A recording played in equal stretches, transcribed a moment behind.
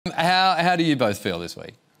How do you both feel this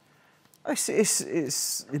week?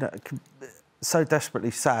 It's you know, so desperately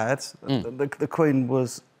sad. The Queen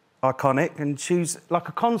was iconic, and she's like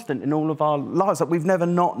a constant in all of our lives. Like, we've never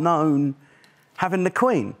not known having the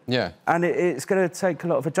Queen. Yeah. And it's going to take a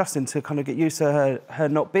lot of adjusting to kind of get used to her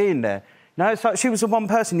not being there. You know, it's like she was the one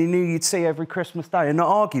person you knew you'd see every Christmas day and not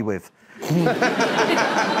argue with.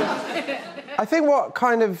 I think what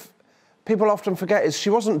kind of people often forget is she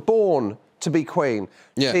wasn't born to be Queen.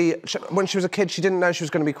 Yeah. When she was a kid, she didn't know she was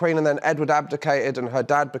going to be Queen, and then Edward abdicated and her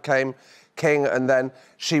dad became king, and then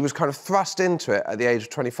she was kind of thrust into it at the age of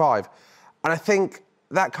 25. And I think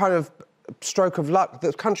that kind of stroke of luck,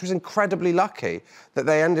 the country was incredibly lucky that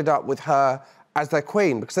they ended up with her as their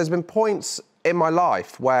Queen, because there's been points in my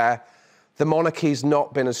life where the monarchy's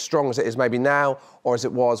not been as strong as it is maybe now, or as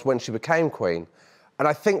it was when she became Queen. And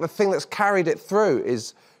I think the thing that's carried it through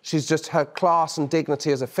is she's just, her class and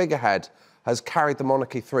dignity as a figurehead has carried the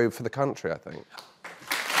monarchy through for the country, I think.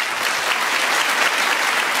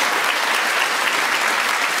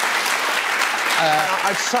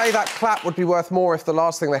 I'd say that clap would be worth more if the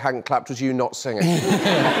last thing they hadn't clapped was you not singing.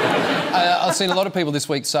 I've seen a lot of people this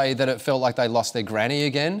week say that it felt like they lost their granny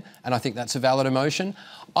again, and I think that's a valid emotion.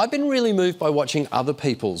 I've been really moved by watching other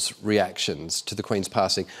people's reactions to the Queen's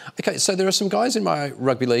passing. OK, so there are some guys in my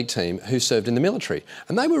rugby league team who served in the military,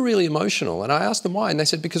 and they were really emotional, and I asked them why, and they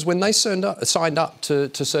said because when they signed up to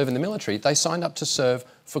serve in the military, they signed up to serve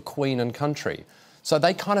for Queen and country. So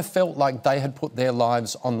they kind of felt like they had put their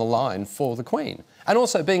lives on the line for the Queen. And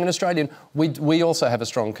also, being an Australian, we also have a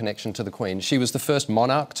strong connection to the Queen. She was the first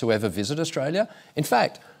monarch to ever visit Australia. In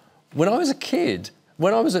fact, when I was a kid,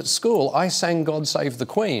 when I was at school, I sang God Save the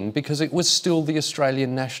Queen because it was still the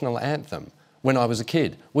Australian national anthem when I was a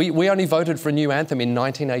kid. We only voted for a new anthem in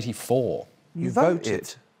 1984. You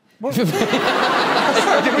voted? What? Did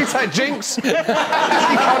we say jinx?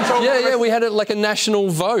 Yeah, we had like a national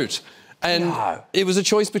vote. And it was a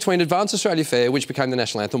choice between Advance Australia Fair, which became the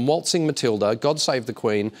national anthem, Waltzing Matilda, God Save the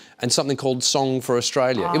Queen, and something called Song for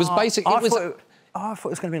Australia. It was basic. I thought it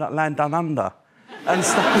was going to be like Land Down Under and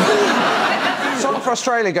stuff. Song for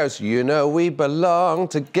Australia goes, you know we belong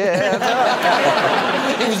together.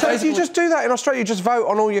 So you just do that in Australia, you just vote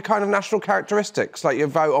on all your kind of national characteristics, like you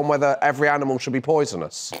vote on whether every animal should be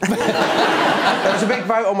poisonous. There was a big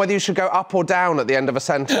vote on whether you should go up or down at the end of a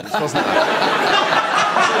sentence, wasn't there?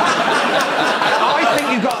 I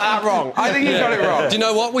think you got that wrong. I think you got it wrong. Do you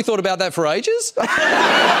know what? We thought about that for ages.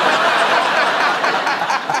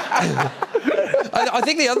 I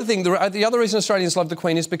think the other thing, the other reason Australians love the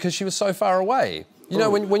Queen is because she was so far away. You know,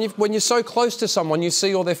 when you're so close to someone, you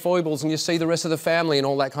see all their foibles and you see the rest of the family and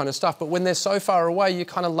all that kind of stuff. But when they're so far away, you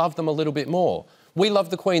kind of love them a little bit more. We love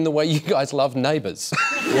the Queen the way you guys love Neighbours.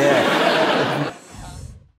 Yeah.